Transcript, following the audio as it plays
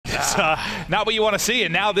is not what you want to see.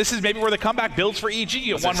 And now this is maybe where the comeback builds for EG.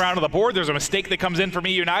 You get one round on the board, there's a mistake that comes in from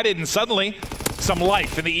Eunited, and suddenly some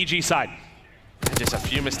life in the EG side. Just a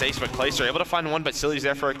few mistakes, but Clayster able to find one, but Silly's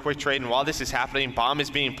there for a quick trade. And while this is happening, bomb is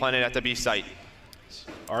being planted at the B site.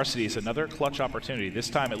 Arcedy's another clutch opportunity. This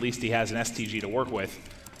time, at least, he has an STG to work with.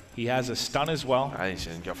 He has a stun as well. I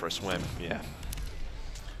shouldn't go for a swim, yeah.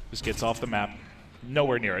 Just gets off the map.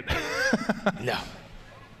 Nowhere near it. No.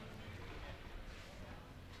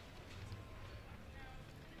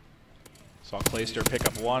 Saw Clayster pick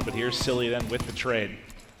up one, but here's Silly then with the trade.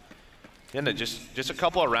 Yeah, no, just a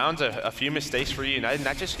couple of rounds, a few mistakes for United, and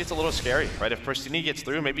that just gets a little scary, right? If Pristini gets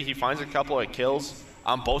through, maybe he finds a couple of kills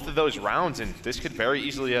on both of those rounds, and this could very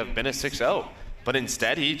easily have been a 6-0. But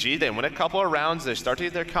instead, EG, they win a couple of rounds, they start to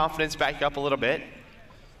get their confidence back up a little bit.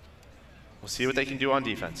 We'll see what they can do on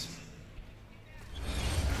defense.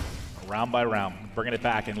 Round by round, bringing it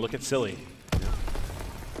back, and look at Silly.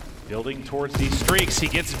 Building towards these streaks. He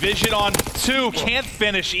gets vision on two. Can't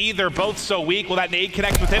finish either. Both so weak. Will that nade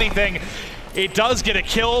connect with anything? It does get a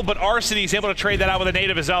kill, but Arcedy's able to trade that out with a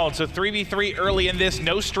nade of his own. So 3v3 early in this.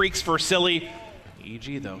 No streaks for Silly.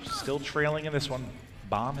 EG, though, still trailing in this one.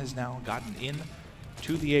 Bomb has now gotten in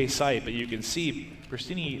to the A site, but you can see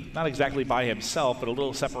Pristini not exactly by himself, but a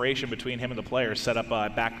little separation between him and the players. Set up a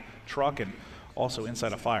back truck and also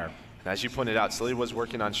inside a fire. As you pointed out, Silly was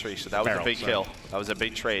working on streaks, so that was a big kill. That was a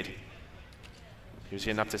big trade. He was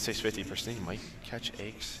getting up to 650. Pristini might catch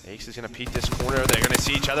Aches. Aches is going to peek this corner. They're going to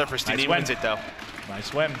see each other. Pristini wins it, though.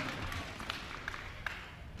 Nice win.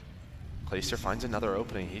 Clayster finds another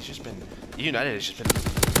opening. He's just been, United has just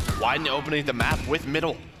been widening opening the map with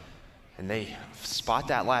middle. And they spot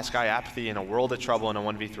that last guy, Apathy, in a world of trouble in a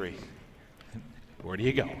 1v3. Where do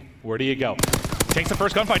you go? Where do you go? Takes the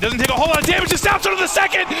first gunfight, doesn't take a whole lot of damage, just out to the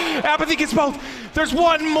second! Apathy gets both. There's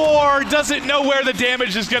one more, doesn't know where the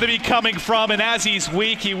damage is going to be coming from, and as he's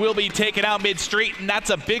weak, he will be taken out mid-street, and that's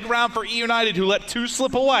a big round for Eunited, who let two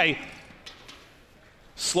slip away.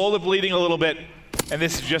 Slowly bleeding a little bit, and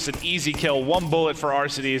this is just an easy kill. One bullet for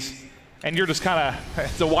Arcedy's, and you're just kind of,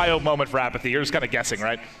 it's a wild moment for Apathy. You're just kind of guessing,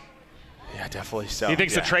 right? Yeah, definitely so. He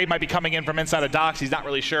thinks the trade might be coming in from inside of docks. He's not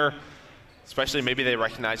really sure. Especially maybe they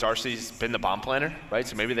recognize Arcedy's been the bomb planner, right?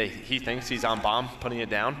 So maybe he thinks he's on bomb, putting it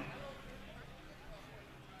down.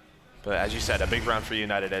 But as you said, a big round for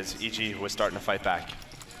United as EG was starting to fight back.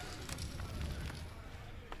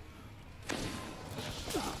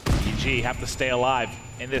 EG have to stay alive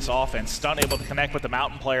in this offense. Stun able to connect with the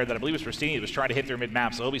mountain player that I believe was Pristini. He was trying to hit through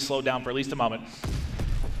mid-map, so he'll be slowed down for at least a moment.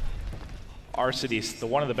 Arcedy's the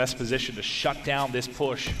one in the best position to shut down this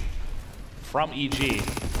push from EG.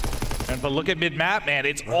 But look at mid-map, man.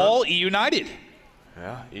 It's all Eunited.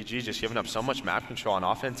 Yeah, EG just giving up so much map control on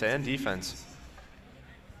offense and defense.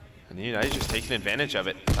 And United just taking advantage of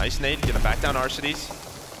it. Nice nade, gonna back down Arcedy's.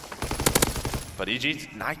 But EG's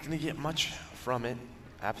not gonna get much from it.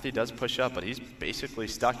 Apathy does push up, but he's basically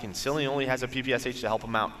stuck, and Silly only has a PPSH to help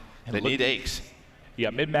him out. And they need Aches. You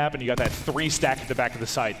got mid-map, and you got that 3 stack at the back of the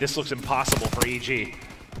site. This looks impossible for EG.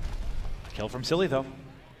 Kill from Silly, though.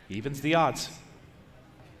 Evens the odds.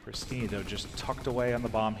 Pristini, though, just tucked away on the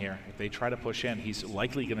bomb here. If they try to push in, he's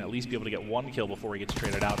likely going to at least be able to get one kill before he gets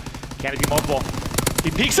traded out. Can it be multiple? He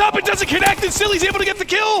peeks up, it doesn't connect, and Silly's able to get the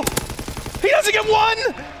kill! He doesn't get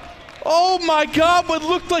one! Oh my god, what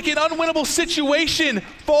looked like an unwinnable situation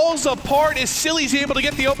falls apart as Silly's able to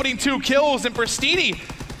get the opening 2 kills, and Pristini,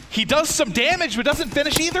 he does some damage, but doesn't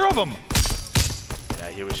finish either of them. Yeah,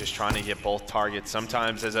 he was just trying to get both targets.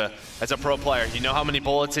 Sometimes as a pro player, you know how many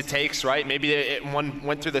bullets it takes, right? Maybe one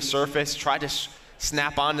went through the surface, tried to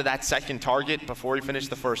snap onto that second target before he finished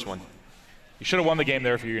the first one. You should have won the game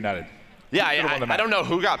there if you're United. Yeah, I don't know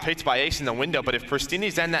who got picked by Ace in the window, but if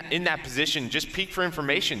Pristini's in that position, just peek for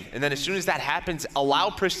information. And then as soon as that happens, allow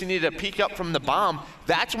Pristini to peek up from the bomb.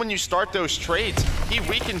 That's when you start those trades. He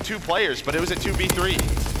weakened 2 players, but it was a 2v3.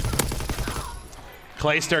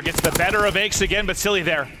 Clayster gets the better of Aches again, but Silly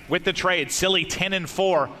there with the trade. Silly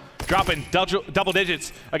 10-4, dropping double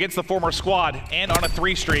digits against the former squad and on a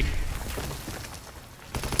 3 streak.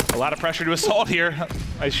 A lot of pressure to Assault here.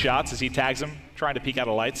 Nice shots as he tags him, trying to peek out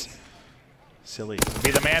of lights. Silly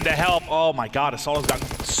be the man to help. Oh my god, Assault has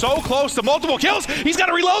gotten so close to multiple kills. He's got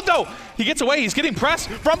to reload though. He gets away, he's getting pressed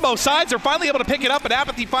from both sides. They're finally able to pick it up, and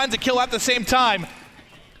Apathy finds a kill at the same time.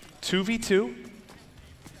 2v2.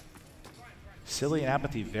 Silly and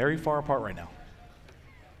Apathy very far apart right now.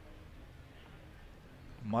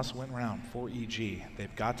 Must win round for EG.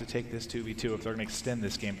 They've got to take this 2v2 if they're going to extend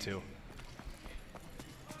this game too.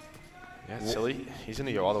 Yeah, Silly, he's going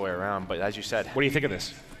to go all the way around, but as you said. What do you think of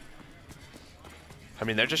this? I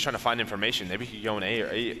mean, they're just trying to find information. Maybe he could go in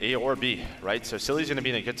A or B, right? So Silly's going to be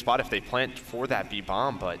in a good spot if they plant for that B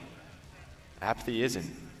bomb, but Apathy isn't.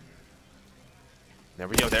 There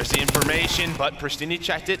we go. There's the information, but Pristini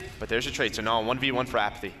checked it. But there's a trade. So now 1v1 for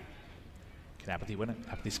Apathy. Can Apathy win it?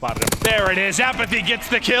 Apathy spotted him. There it is. Apathy gets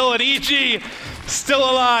the kill, and EG still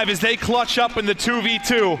alive as they clutch up in the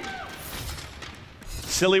 2v2.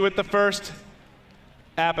 Silly with the first,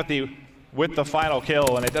 Apathy with the final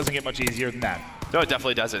kill, and it doesn't get much easier than that. No, it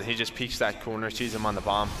definitely doesn't. He just peeks that corner, sees him on the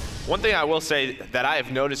bomb. One thing I will say that I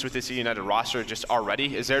have noticed with this Eunited roster just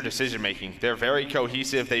already is their decision making. They're very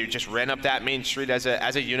cohesive. They just ran up that main street as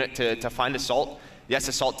a unit to find Assault. Yes,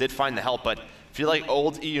 Assault did find the help, but I feel like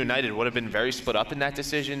old Eunited would have been very split up in that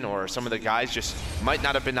decision, or some of the guys just might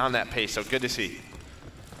not have been on that pace, so good to see.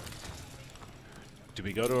 Do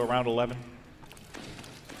we go to a round 11?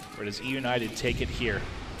 Or does Eunited take it here?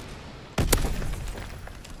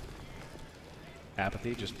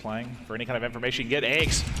 Apathy just playing for any kind of information. Get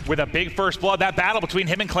eggs with a big first blood. That battle between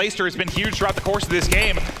him and Clayster has been huge throughout the course of this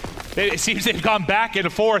game. It seems they've gone back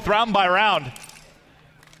and forth round by round.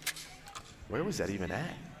 Where was that even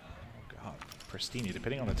at? Oh God, Pristini,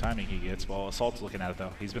 depending on the timing he gets. Well, Assault's looking at it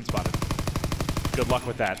though. He's been spotted. Good luck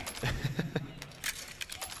with that.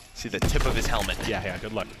 See the tip of his helmet. Yeah,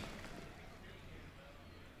 good luck.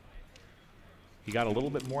 He got a little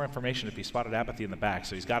bit more information if he spotted Apathy in the back,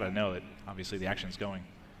 so he's got to know that obviously the action's going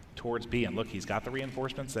towards B. And look, he's got the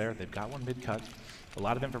reinforcements there. They've got one mid-cut. A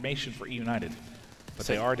lot of information for Eunited, but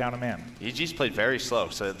they are down a man. EG's played very slow,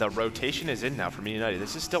 so the rotation is in now from Eunited.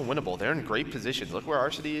 This is still winnable. They're in great position. Look where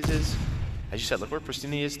Arcity is. As you said, look where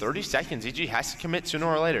Pristini is. 30 seconds. EG has to commit sooner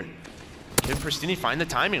or later. Can Pristini find the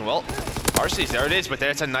timing? Well, Arcity's there it is, but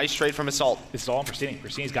that's a nice trade from Assault. This is all on Pristini.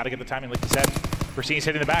 Pristini's got to get the timing like you said. Pristini's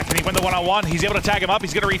hitting the back. Can he win the one-on-one? He's able to tag him up.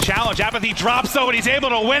 He's going to re-challenge. Apathy drops though, and he's able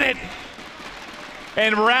to win it.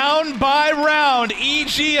 And round by round,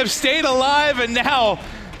 EG have stayed alive, and now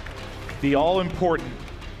the all-important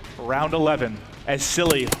round 11 as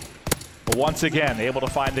Silly once again able to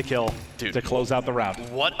find the kill to close out the round.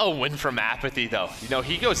 What a win from Apathy though. You know,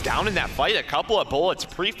 he goes down in that fight, a couple of bullets,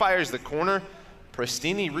 pre-fires the corner.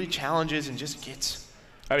 Pristini re-challenges and just gets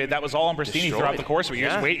I mean, that was all on Pristini throughout the course.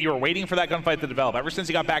 You were waiting for that gunfight to develop. Ever since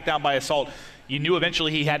he got backed down by Assault, you knew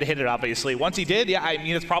eventually he had to hit it, obviously. Once he did, yeah, I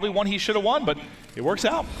mean, it's probably one he should have won, but it works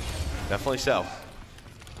out. Definitely so.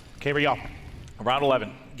 Okay, here we go. Round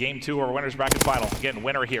 11, game 2 of our winner's bracket final. Again,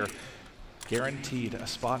 winner here. Guaranteed a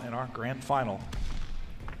spot in our grand final.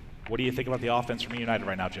 What do you think about the offense from United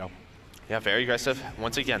right now, Joe? Yeah, very aggressive.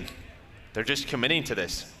 Once again, they're just committing to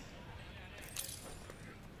this.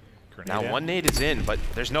 Now one nade is in, but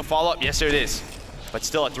there's no follow-up. Yes, there it is. But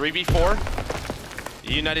still a 3v4.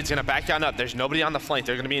 United's gonna back down up. There's nobody on the flank.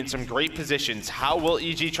 They're gonna be in some great positions. How will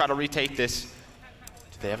EG try to retake this?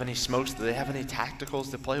 Do they have any smokes? Do they have any tacticals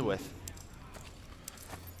to play with?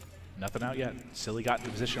 Nothing out yet. Silly got into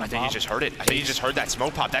position on I think he just heard it. I think he just heard that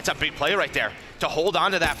smoke pop. That's a big play right there. To hold on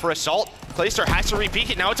to that for Assault. Clayster has to re-peek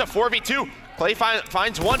it. Now it's a 4v2. Clay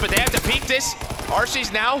finds one, but they have to peek this.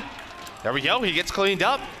 Arcee's now. There we go. He gets cleaned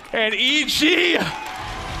up. And EG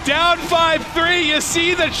down 5-3. You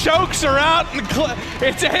see the chokes are out, and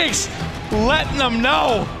it takes letting them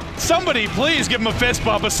know. Somebody please give him a fist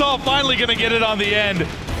bump. Assault finally gonna get it on the end.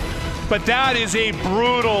 But that is a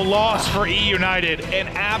brutal loss for Eunited, an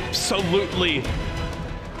absolutely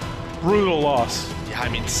brutal loss. Yeah, I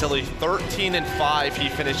mean, Silly 13-5. He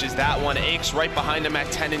finishes that one. Aches right behind him at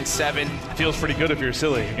 10-7. Feels pretty good if you're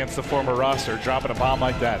Silly against the former roster, dropping a bomb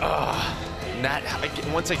like that.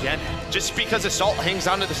 Once again, just because Assault hangs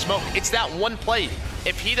onto the smoke, it's that one play.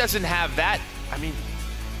 If he doesn't have that, I mean,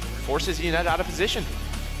 forces United out of position.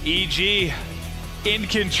 EG in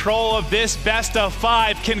control of this best of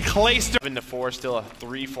 5. Can Clayster 7-4, still a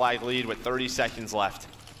 3-flag lead with 30 seconds left.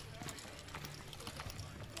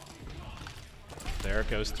 There it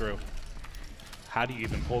goes through. How do you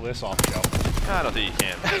even pull this off, Joe? I don't think you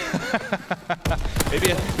can.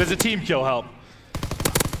 Maybe does a team kill help?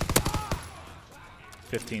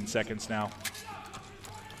 15 seconds now.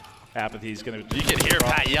 Apathy's gonna. You can hear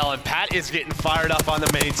Pat yelling. Pat is getting fired up on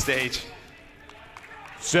the main stage.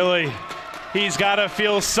 Silly. He's got to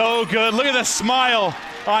feel so good. Look at the smile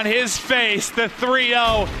on his face. The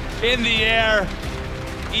 3-0 in the air.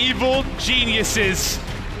 Evil geniuses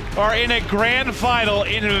are in a grand final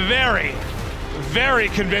in very, very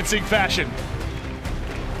convincing fashion.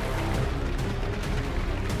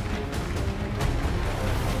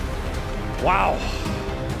 Wow.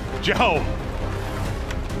 Joe,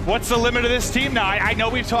 what's the limit of this team now? I know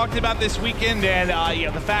we've talked about this weekend and you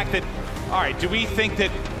know, the fact that, all right, do we think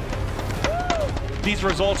that these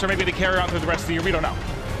results are maybe to carry on through the rest of the year. We don't know.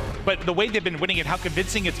 But the way they've been winning it, how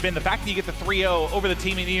convincing it's been, the fact that you get the 3-0 over the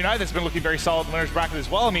team in the United that's been looking very solid in the winner's bracket as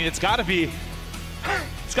well. I mean, it's got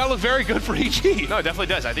to look very good for EG. No, it definitely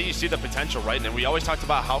does. I think you see the potential, right? And we always talked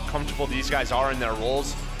about how comfortable these guys are in their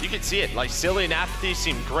roles. You can see it. Like, Silly and Apathy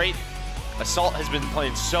seem great. Assault has been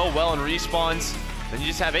playing so well in respawns. Then you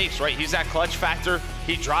just have Ace, right? He's that clutch factor.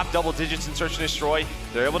 He dropped double digits in Search and Destroy.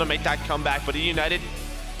 They're able to make that comeback. But Eunited,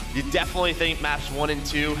 you definitely think maps 1 and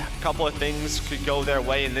 2, a couple of things could go their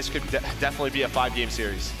way, and this could definitely be a 5-game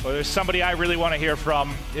series. Well, there's somebody I really want to hear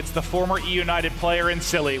from. It's the former Eunited player in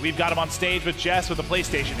Silly. We've got him on stage with Jess with the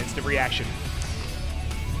PlayStation Instant Reaction.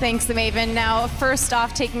 Thanks, the Maven. Now, first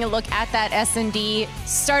off, taking a look at that S&D,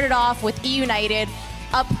 started off with Eunited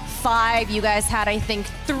up 5. You guys had, I think,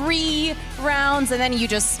 3 rounds, and then you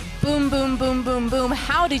just boom, boom, boom, boom, boom.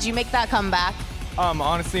 How did you make that comeback?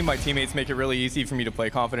 Honestly, my teammates make it really easy for me to play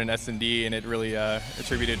confident S&D, and it really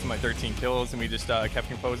attributed to my 13 kills, and we just kept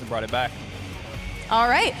composed and brought it back. All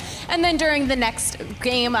right, and then during the next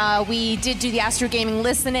game, we did do the Astro Gaming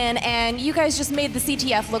listen-in, and you guys just made the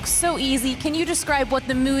CTF look so easy. Can you describe what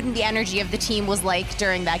the mood and the energy of the team was like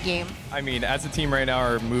during that game? I mean, as a team right now,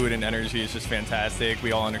 our mood and energy is just fantastic.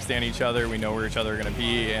 We all understand each other, we know where each other are going to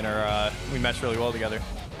be, and we mesh really well together.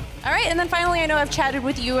 All right, and then finally, I know I've chatted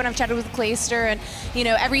with you and I've chatted with Clayster, and you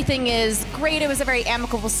know everything is great. It was a very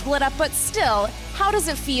amicable split up, but still, how does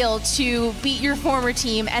it feel to beat your former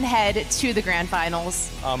team and head to the grand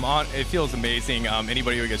finals? It feels amazing.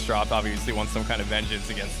 Anybody who gets dropped obviously wants some kind of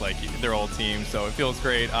vengeance against like their old team, so it feels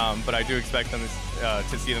great. But I do expect them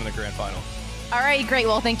to see them in the grand final. All right, great.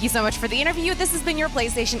 Well, thank you so much for the interview. This has been your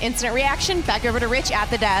PlayStation Instant Reaction. Back over to Rich at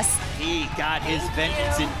the desk. He got his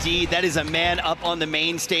vengeance indeed. That is a man up on the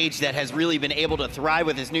main stage that has really been able to thrive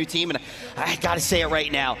with his new team. And I gotta say it right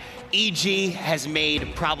now, EG has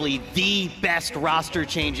made probably the best roster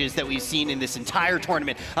changes that we've seen in this entire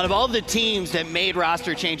tournament. Out of all the teams that made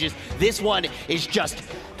roster changes, this one is just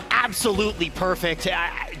absolutely perfect.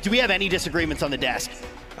 Do we have any disagreements on the desk?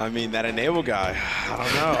 I mean, that Enable guy, I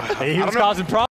don't know. He was causing problems.